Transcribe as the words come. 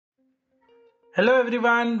Hello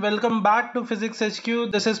everyone, welcome back to Physics HQ.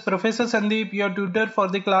 This is Professor Sandeep, your tutor for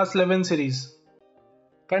the Class 11 series.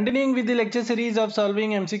 Continuing with the lecture series of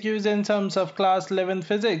solving MCQs and sums of Class 11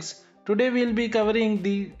 Physics, today we will be covering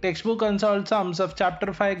the textbook unsolved sums of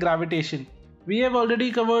Chapter 5 Gravitation. We have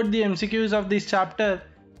already covered the MCQs of this chapter.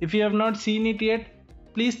 If you have not seen it yet,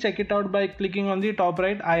 please check it out by clicking on the top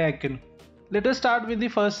right eye icon. Let us start with the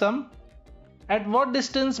first sum. At what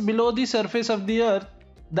distance below the surface of the Earth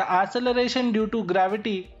the acceleration due to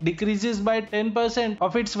gravity decreases by 10%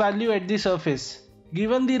 of its value at the surface,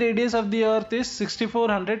 given the radius of the Earth is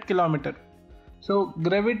 6400 km. So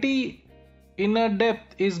gravity in a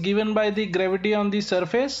depth is given by the gravity on the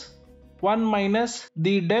surface 1 minus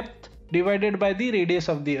the depth divided by the radius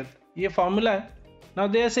of the Earth. ये formula है. Now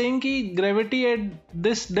they are saying कि gravity at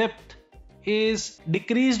this depth is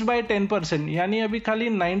decreased by 10%, यानी अभी खाली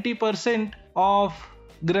 90% of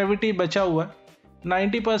gravity बचा हुआ है.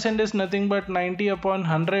 90% is nothing but 90 upon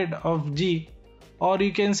 100 of g, or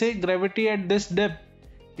you can say gravity at this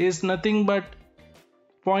depth is nothing but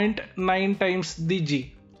 0.9 times the g.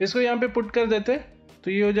 इसको यहाँ पे पुट कर देते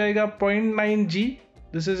तो ये हो जाएगा 0.9 g.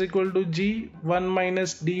 This is equal to g 1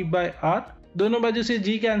 minus D by are. दोनों बाजू से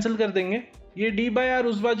g कैंसिल कर देंगे. ये d बाई आर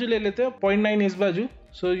उस बाजू ले लेते हैं, 0.9 इस बाजू.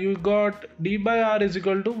 So you got d by r is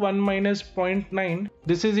equal to 1 minus 0.9.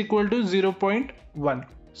 This is equal to 0.1.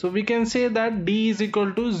 So we can say that d is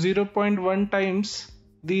equal to 0.1 times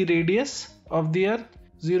the radius of the Earth.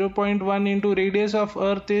 0.1 into radius of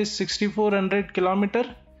Earth is 6400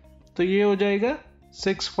 kilometre. तो ये हो जाएगा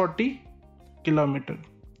 640 kilometre.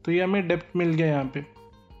 तो ये हमें depth मिल गया यहाँ पे.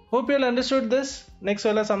 Hope you all understood this. Next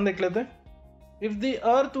वाला सम देख लेते हैं. If the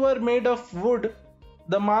Earth were made of wood,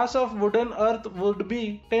 the mass of wooden Earth would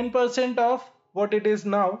be 10% of what it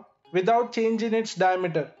is now without change in its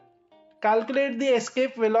diameter. Calculate the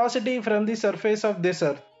escape velocity from the surface of this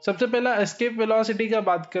Earth. सबसे पहला escape velocity का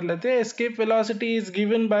बात कर लेते हैं. Escape velocity is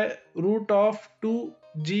given by root of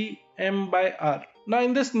 2gm by r. Now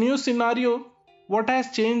in this new scenario, what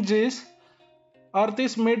has changed is Earth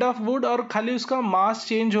is made of wood और खाली उसका mass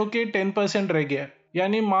change होके 10% रह गया.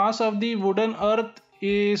 यानी mass of the wooden Earth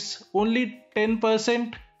is only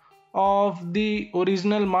 10% of the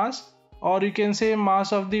original mass, or you can say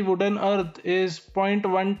mass of the wooden Earth is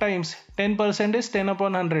 0.1 times 10% is 10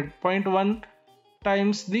 upon 100, 0.1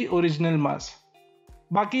 times the original mass.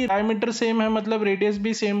 बाकी diameter same है, मतलब radius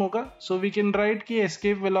भी same होगा. So we can write कि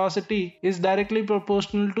escape velocity is directly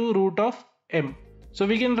proportional to root of m. So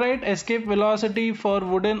we can write escape velocity for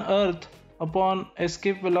wooden Earth upon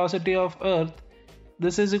escape velocity of Earth.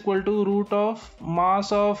 This is equal to root of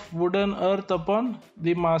mass of wooden Earth upon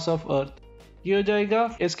the mass of Earth. ये हो जाएगा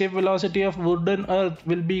escape velocity of wooden Earth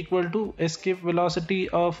will be equal to escape velocity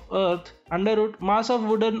of Earth under root mass of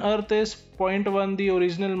wooden Earth is 0.1 the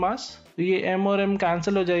original mass. तो ये m और m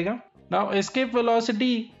cancel हो जाएगा. Now escape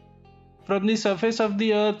velocity from the surface of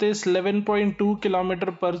the Earth is 11.2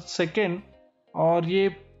 km per second, और ये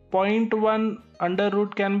 0.1 under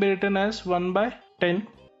root can be written as 1 by 10.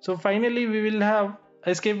 So finally we will have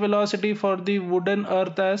escape velocity for the wooden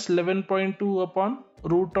Earth as 11.2 upon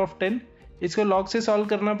root of 10. इसको log से solve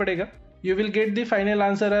करना पड़ेगा. You will get the final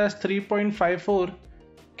answer as 3.54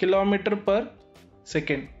 km per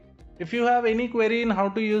second. If you have any query in how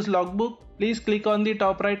to use logbook, please click on the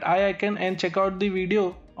top right eye icon and check out the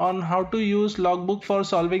video on how to use logbook for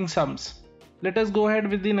solving sums. Let us go ahead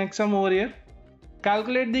with the next sum over here.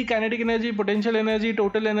 Calculate the kinetic energy, potential energy,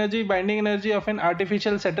 total energy, binding energy of an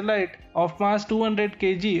artificial satellite of mass 200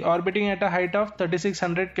 kg orbiting at a height of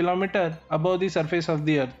 3600 km above the surface of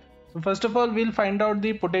the Earth. So first of all, we'll find out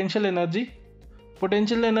the potential energy.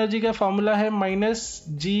 Potential energy का formula है minus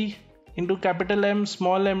g into capital M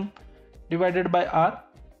small m divided by r.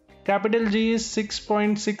 Capital G is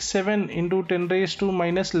 6.67 into 10 raised to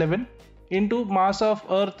minus 11 into mass of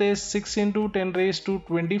Earth is 6 into 10 raised to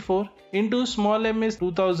 24 into small m is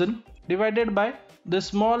 2000 divided by the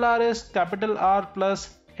small r is capital R plus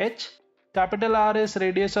h. Capital R is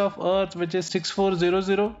radius of Earth, which is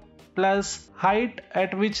 6400, plus height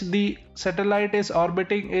at which the satellite is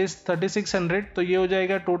orbiting is 3600. तो ये हो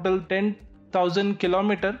जाएगा total 10,000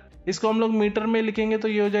 kilometre. इसको हम लोग metre में लिखेंगे तो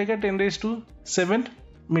ये हो जाएगा 10 raised to 7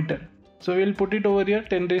 metre. So we'll put it over here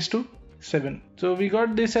 10 raised to 7. So we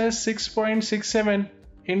got this as 6.67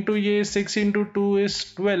 into ये 6 into 2 is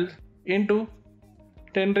 12 into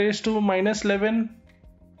 10 raised to minus 11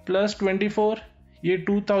 plus 24. ये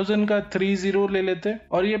 2000 का 30 ले लेते हैं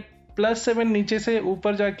और ये plus 7 नीचे से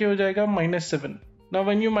ऊपर जाके हो जाएगा minus 7. Now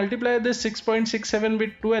when you multiply this 6.67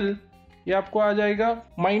 with 12, ये आपको आ जाएगा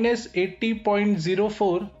minus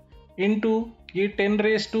 80.04 into ये 10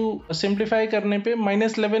 रेज टू सिंप्लीफाई करने पे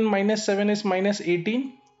 -11 -7 is -18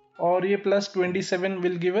 और ये +27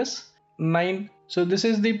 will give us 9. So this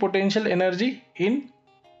is the potential energy in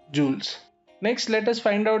joules. Next, let us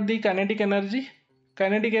find out the kinetic energy.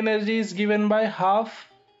 Kinetic energy is given by half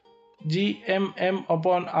gmm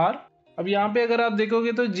upon r. अब यहाँ पे अगर आप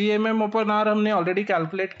देखोगे तो gmm upon r हमने already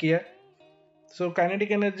calculate किया है. So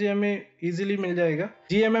kinetic energy हमें easily मिल जाएगा.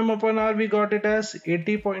 gmm upon r we got it as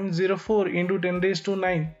 80.04 into 10 raised to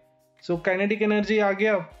 9. So kinetic energy आ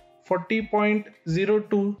गया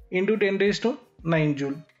 40.02 into 10 raised to 9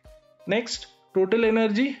 joule. Next, total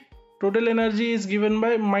energy. Total energy is given by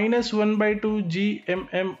 -1/2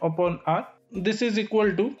 gmm upon r. This is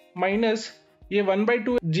equal to minus ये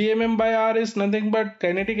 1/2 gmm by r is nothing but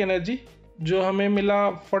kinetic energy जो हमें मिला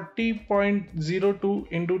 40.02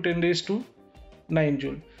 into 10 raised to 9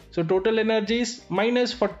 joule. So total energy is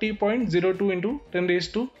minus 40.02 into 10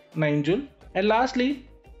 raised to 9 joule. And lastly,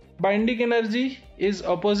 binding energy is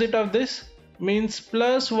opposite of this, means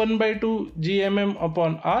plus 1/2 gmm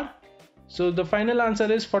upon r. So the final answer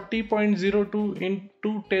is 40.02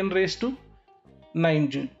 into 10 raised to 9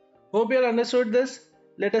 joule. Hope you all understood this.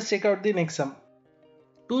 Let us check out the next sum.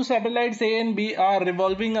 Two satellites A and B are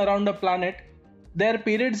revolving around a planet. Their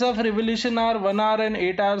periods of revolution are 1 hour and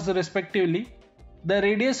 8 hours respectively. The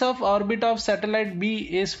radius of orbit of satellite B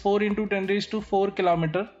is 4 into 10 raised to 4 km.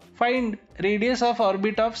 Find radius of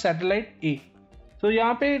orbit of satellite A. So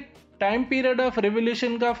यहाँ पे time period of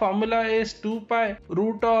revolution का formula is 2 pi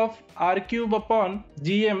root of are cube upon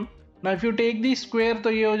G M. Now if you take the square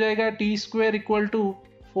तो ये हो जाएगा T square equal to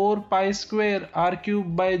 4 pi square are cube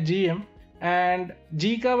by G M. And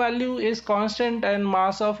जी का value is constant and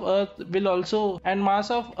mass of earth will also and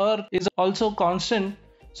mass of earth is also constant.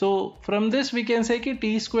 So from this we can say कि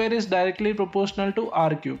T square is directly proportional to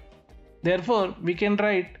are cube. Therefore we can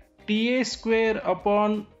write T A square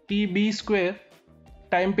upon T B square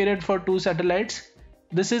time period for two satellites.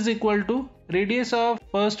 This is equal to radius of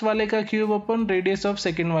first वाले का cube upon radius of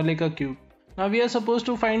second वाले का cube. Now we are supposed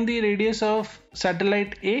to find the radius of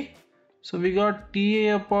satellite A. So we got TA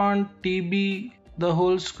upon TB the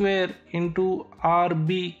whole square into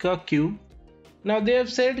RB का cube. Now they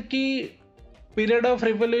have said कि period of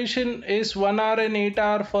revolution is 1 hour and 8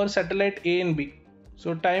 hour for satellite A and B.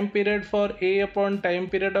 So time period for A upon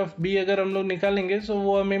time period of B अगर हम लोग निकालेंगे so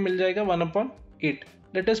वो हमें मिल जाएगा 1 upon 8.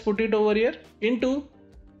 Let us put it over here into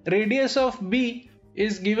radius of B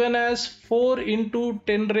is given as 4 into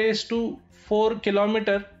 10 raised to 4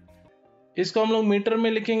 kilometer. इसको हम लोग मीटर में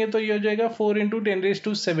लिखेंगे तो ये हो जाएगा 4 into 10 raised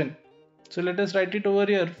to 7. So let us write it over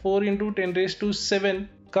here 4 into 10 raised to 7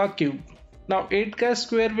 का cube. Now 8 का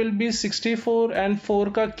square will be 64 and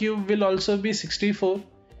 4 का cube will also be 64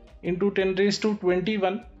 into 10 raised to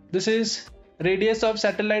 21. This is radius of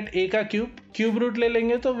satellite A का cube. Cube root ले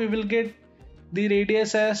लेंगे तो we will get the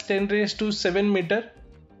radius as 10 raised to 7 meter,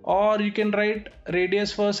 or you can write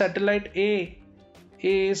radius for satellite A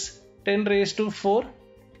is 10 raised to 4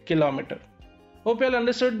 kilometer. Hope you all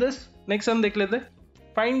understood this. Next sum देख लेते हैं.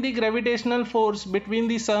 Find the gravitational force between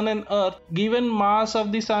the sun and earth. Given mass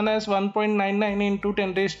of the sun as 1.99 into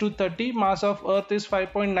 10 raised to 30, mass of earth is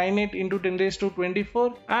 5.98 into 10 raised to 24,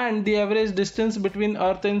 and the average distance between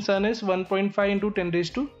earth and sun is 1.5 into 10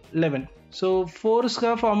 raised to 11. So force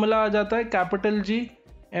का formula आ जाता है capital G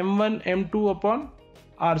m1 m2 upon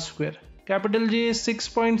r square. Capital G is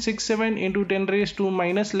 6.67 into 10 raised to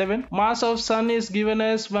minus 11. Mass of sun is given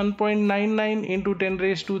as 1.99 into 10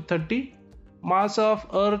 raised to 30. Mass of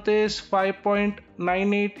earth is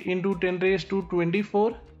 5.98 into 10 raised to 24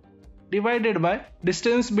 divided by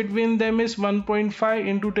distance between them is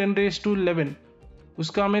 1.5 into 10 raised to 11.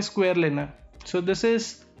 उसका हमें square लेना है. So this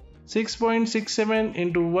is 6.67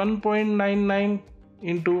 into 1.99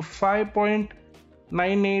 into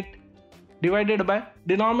 5.98 divided by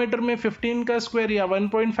denominator में 15 का square या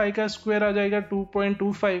 1.5 का square आ जाएगा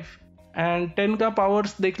 2.25 and 10 का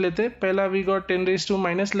पावर्स देख लेते. पहला we got 10 raised to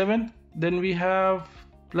minus 11, then we have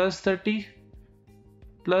plus 30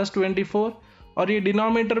 plus 24 और ये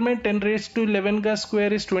डिनोमिनेटर में 10 raised to 11 का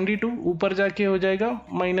स्क्वायर इज 22, ऊपर जाके हो जाएगा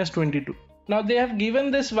minus 22. Now they have given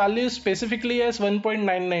this value specifically as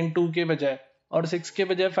 1.992 के बजाय और 6 के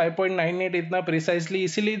बजाय 5.98 इतना प्रिसाइसली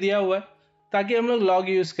इसीलिए दिया हुआ है ताकि हम लोग log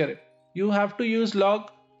यूज करें. You have to use log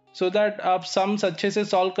so that आप सम्स अच्छे से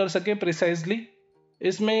सॉल्व कर सके प्रिसाइसली.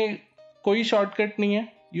 इसमें कोई शॉर्टकट नहीं है.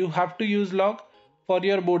 You have to use log for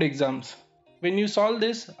your board exams. When you solve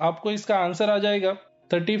this आपको इसका आंसर आ जाएगा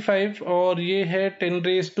 35 और ये है 10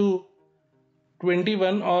 raised to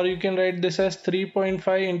 21 or you can write this as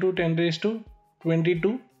 3.5 into 10 raised to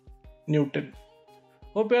 22 Newton.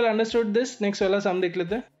 Hope you all understood this. Next वाला सम देख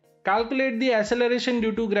लेते हैं. Calculate the acceleration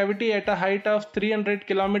due to gravity at a height of 300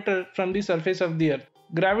 km from the surface of the earth.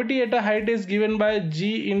 Gravity at a height is given by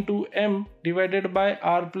g into m divided by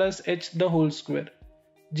r plus h the whole square.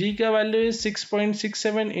 G का value is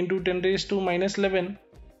 6.67 into 10 raised to minus 11.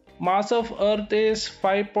 Mass of earth is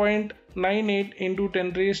 5.98 into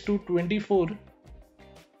 10 raised to 24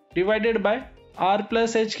 divided by r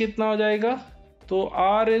plus h कितना हो जाएगा? तो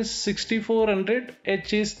r is 6400,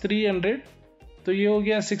 h is 300, तो ये हो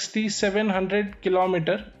गया 6700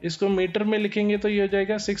 kilometre. इसको मीटर में लिखेंगे तो ये हो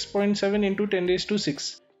जाएगा 6.7 into 10 raised to 6.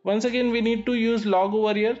 Once again we need to use log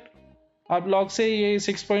over here. आप log से ये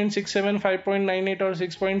 6.67, 5.98 और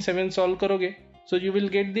 6.7 सॉल्व करोगे. So you will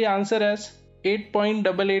get the answer as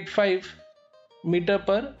 8.885 meter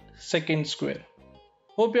per second square.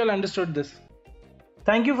 Hope you all understood this.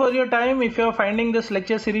 Thank you for your time. If you are finding this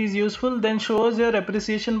lecture series useful, then show us your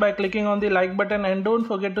appreciation by clicking on the like button and don't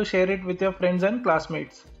forget to share it with your friends and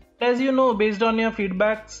classmates. As you know, based on your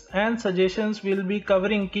feedbacks and suggestions, we will be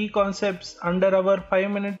covering key concepts under our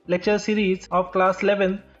 5-minute lecture series of class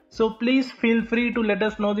 11. So please feel free to let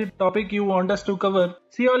us know the topic you want us to cover.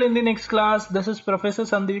 See you all in the next class. This is Professor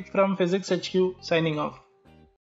Sandeep from Physics HQ signing off.